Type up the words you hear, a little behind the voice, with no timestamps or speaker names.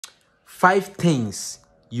5 things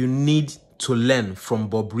you need to learn from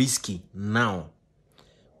Bobrisky now.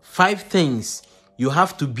 5 things you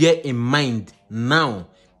have to bear in mind now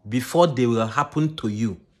before they will happen to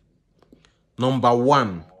you. Number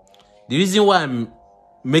 1, the reason why I'm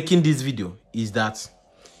making this video is that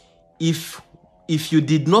if you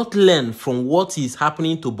did not learn from what is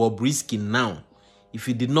happening to Bobrisky now, if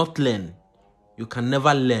you did not learn, you can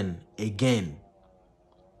never learn again.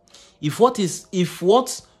 If what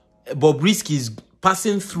Bobrisky is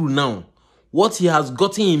passing through now, what he has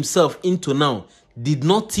gotten himself into now, did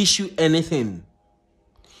not teach you anything,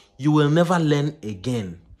 you will never learn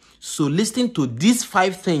again. So listen to these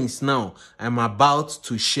 5 things now I'm about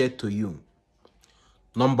to share to you.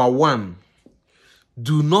 Number 1,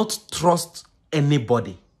 do not trust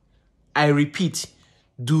anybody. I repeat,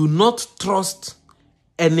 do not trust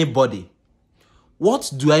anybody.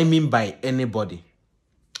 What do I mean by anybody?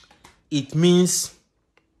 It means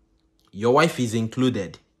your wife is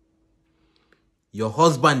included, your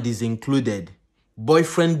husband is included,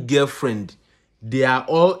 boyfriend, girlfriend, they are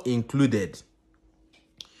all included.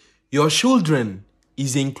 Your children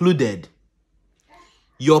is included.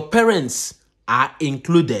 Your parents are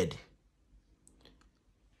included.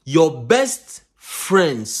 Your best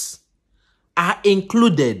friends are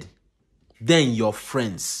included. Then your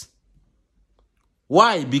friends.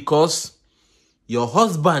 Why? Because your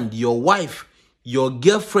husband, your wife, your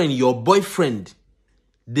girlfriend, your boyfriend,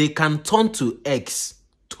 they can turn to X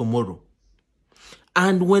tomorrow.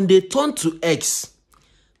 And when they turn to X,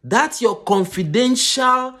 that's your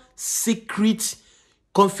confidential secret,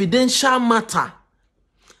 confidential matter.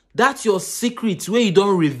 That's your secret where you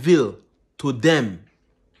don't reveal to them.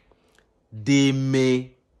 They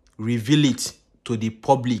may reveal it to the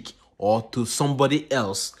public or to somebody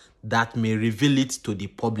else that may reveal it to the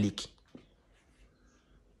public.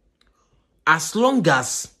 As long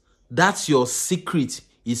as that's your secret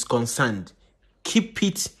is concerned, keep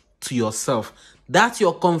it to yourself. That's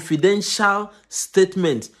your confidential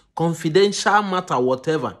statement, confidential matter,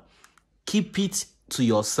 whatever. Keep it to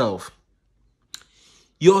yourself.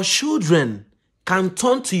 Your children can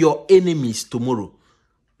turn to your enemies tomorrow.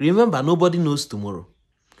 Remember, nobody knows tomorrow.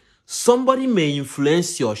 Somebody may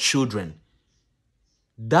influence your children.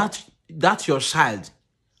 That your child,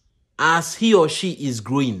 as he or she is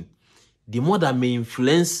growing, the mother may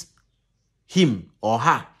influence him or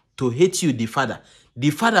her to hate you, the father. The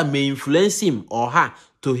father may influence him or her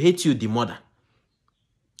to hate you, the mother.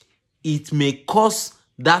 It may cause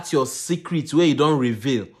that your secret where you don't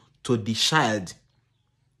reveal to the child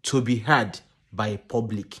to be heard by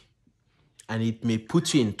public. And it may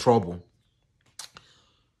put you in trouble.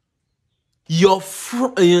 Your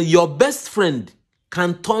best friend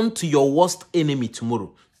can turn to your worst enemy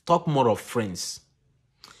tomorrow. Talk more of friends.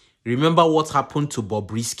 Remember what happened to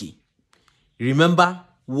Bobrisky. Remember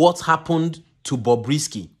what happened to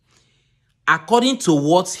Bobrisky. According to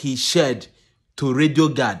what he shared to Radio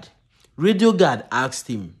Guard asked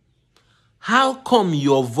him, how come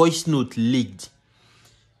your voice note leaked?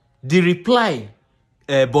 The reply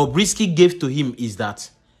Bobrisky gave to him is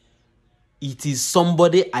that it is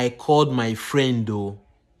somebody I called my friend though.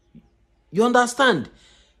 You understand?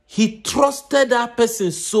 He trusted that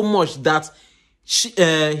person so much that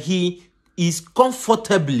he is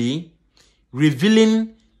comfortably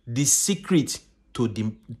revealing the secret to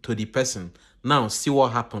the person. Now, see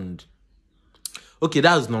what happened. Okay,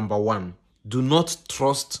 that's number 1. Do not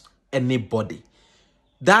trust anybody.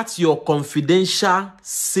 That's your confidential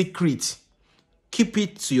secret. Keep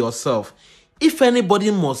it to yourself. If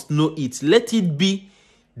anybody must know it, let it be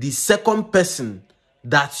the second person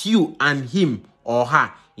that you and him or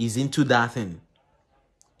her is into that thing.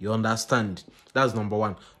 You understand? That's number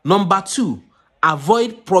 1. Number 2,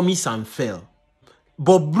 avoid promise and fail.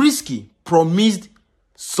 Bobrisky promised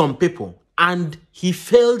some people and he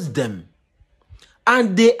failed them.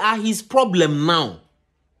 And they are his problem now.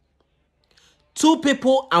 2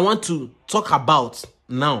 people I want to talk about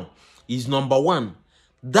now is number 1,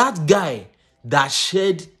 that guy that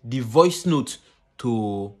shared the voice note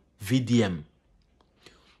to VDM.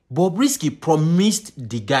 Bobrisky promised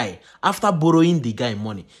the guy, after borrowing the guy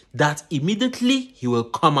money, that immediately he will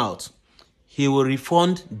come out. He will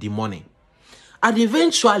refund the money. And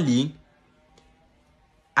eventually,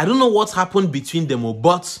 I don't know what happened between them,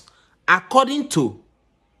 but according to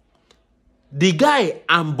the guy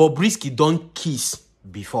and Bobrisky don't kiss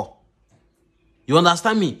before. You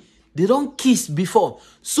understand me? They don't kiss before.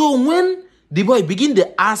 So when the boy begin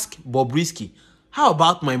to ask Bobrisky, how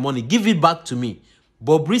about my money? Give it back to me.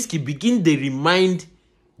 Bobrisky begin to remind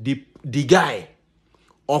the guy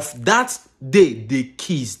of that day they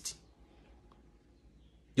kissed.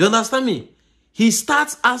 You understand me? He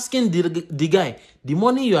starts asking the guy, the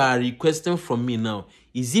money you are requesting from me now,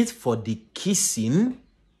 is it for the kissing?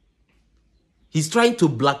 He's trying to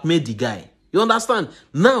blackmail the guy. You understand?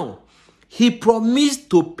 Now, he promised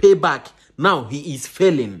to pay back. Now, he is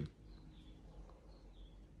failing.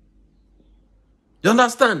 You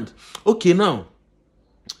understand? Okay, now.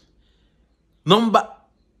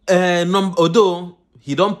 Although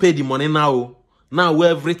he don't pay the money now,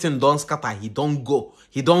 where everything don't scatter, he don't go.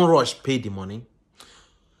 He don't rush pay the money.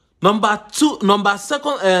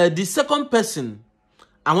 The second person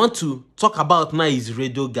I want to talk about now is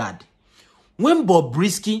Radio Guard. When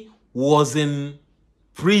Bobrisky was in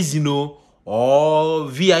prison or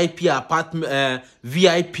VIP apartment,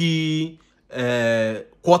 VIP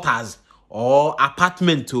quarters or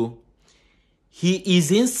apartment, he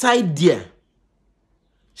is inside there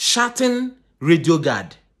shouting Radio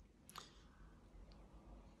Guard,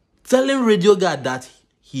 telling Radio Guard that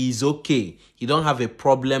he is okay, he don't have a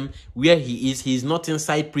problem where he is not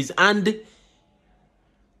inside prison. And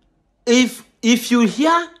if you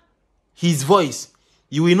hear his voice,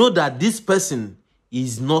 you will know that this person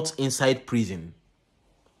is not inside prison.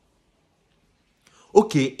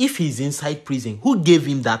 Okay, if he's inside prison, who gave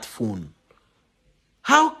him that phone?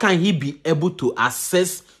 How can he be able to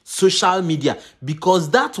access social media? Because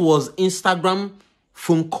that was Instagram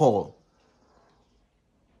phone call.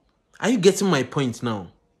 Are you getting my point now?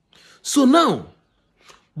 So now,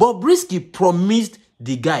 Bobrisky promised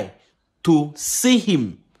the guy to see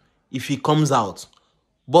him if he comes out.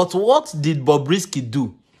 But what did Bobrisky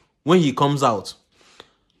do when he comes out?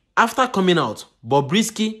 After coming out,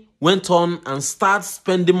 Bobrisky went on and started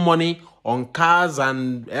spending money on cars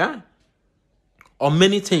and on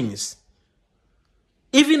many things.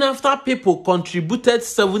 Even after people contributed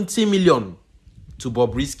 70 million to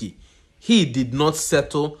Bobrisky, he did not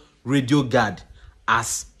settle Radio Guard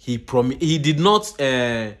as he promised. He did not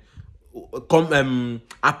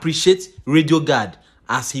appreciate Radio Guard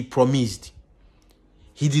as he promised.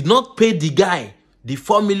 He did not pay the guy the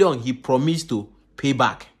 4 million he promised to pay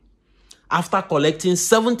back. After collecting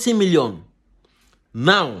 70 million,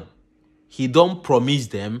 now he don't promise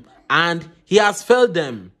them and he has failed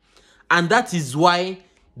them. And that is why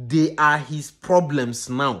they are his problems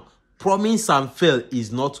now. Promise and fail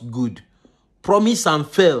is not good. Promise and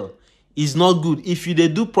fail is not good. If you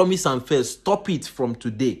do promise and fail, stop it from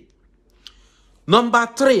today. Number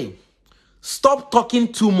 3, stop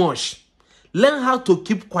talking too much. Learn how to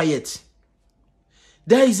keep quiet.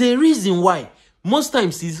 There is a reason why most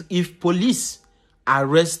times if police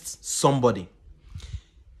arrest somebody,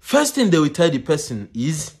 first thing they will tell the person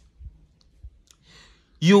is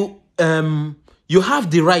you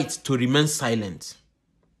have the right to remain silent,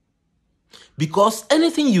 because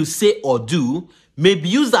anything you say or do may be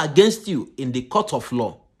used against you in the court of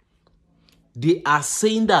law. They are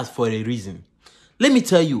saying that for a reason. Let me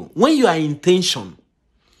tell you, when you are in tension,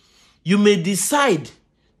 you may decide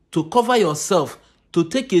to cover yourself, to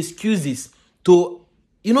take excuses, to,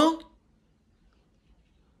 in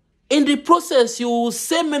the process, you will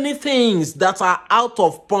say many things that are out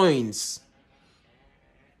of points.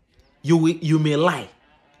 You may lie,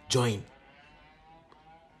 join.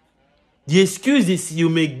 The excuses you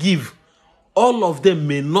may give, all of them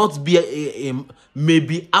may not be may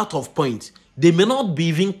be out of point. They may not be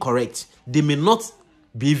even correct. They may not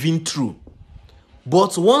be even true.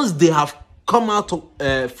 But once they have come out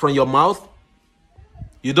from your mouth,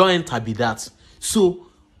 you don't enter be that. So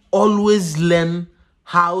always learn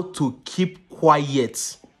how to keep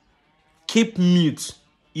quiet. Keep mute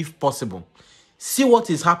if possible. See what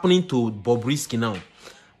is happening to Bobrisky now.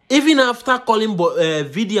 Even after calling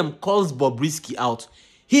VDM calls Bobrisky out,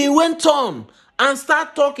 he went on and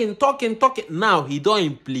start talking. Now he don't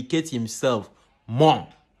implicate himself more,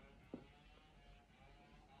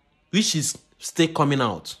 which is still coming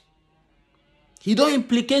out. He don't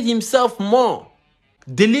implicate himself more.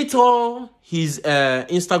 Delete all his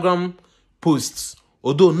Instagram posts,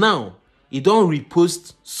 although now he don't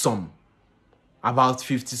repost some, about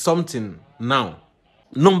 50 something now.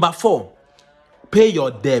 Number 4, pay your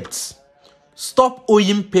debts. Stop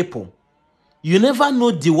owing people. You never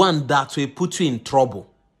know the one that will put you in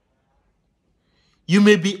trouble. You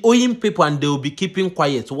may be owing people and they will be keeping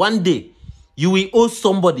quiet. One day, you will owe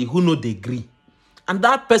somebody who know they agree. And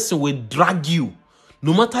that person will drag you.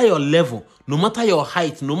 No matter your level, no matter your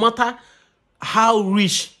height, no matter how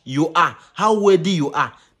rich you are, how wealthy you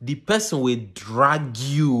are, the person will drag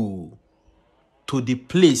you to the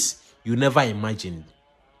place you never imagined.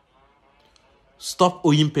 Stop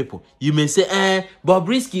owing people. You may say,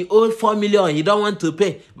 Bobrisky owed 4 million, he don't want to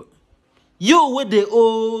pay. You, where they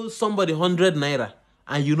owe somebody 100 naira,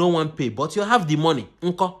 and you don't want to pay, but you have the money.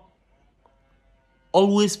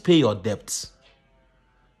 Always pay your debts.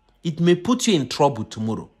 It may put you in trouble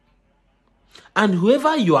tomorrow. And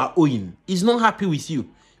whoever you are owing is not happy with you.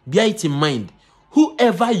 Bear it in mind.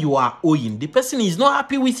 Whoever you are owing, the person is not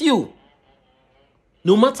happy with you.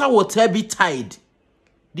 No matter what be tied,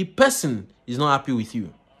 the person is not happy with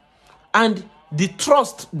you. And the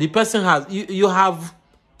trust the person has, you have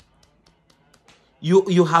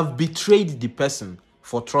betrayed the person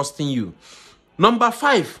for trusting you. Number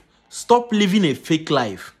 5, stop living a fake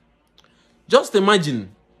life. Just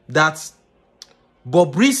imagine that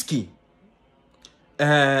Bobrisky,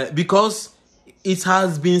 because it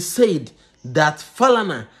has been said that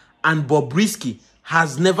Falana and Bobrisky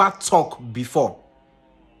has never talked before.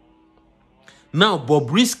 Now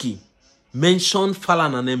Bobrisky mentioned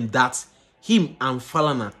Falana name, that him and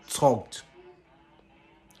Falana talked.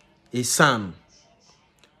 A son.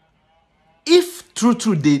 If true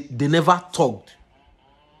they never talked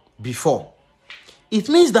before, it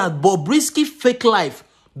means that Bobrisky fake life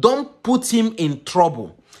don't put him in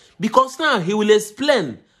trouble, because now he will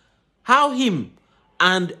explain how him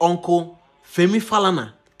and Uncle Femi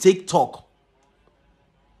Falana take talk.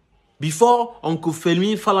 Before Uncle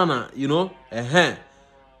Femi Falana,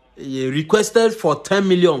 he requested for 10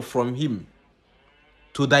 million from him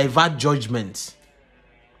to divert judgment.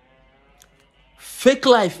 Fake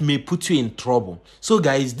life may put you in trouble. So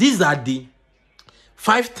guys, these are the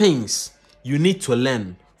 5 things you need to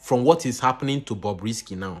learn from what is happening to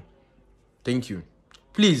Bobrisky now. Thank you.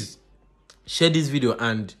 Please share this video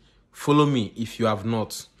and follow me if you have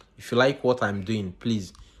not. If you like what I'm doing,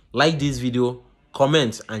 please like this video,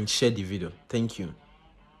 comment and share the video. Thank you.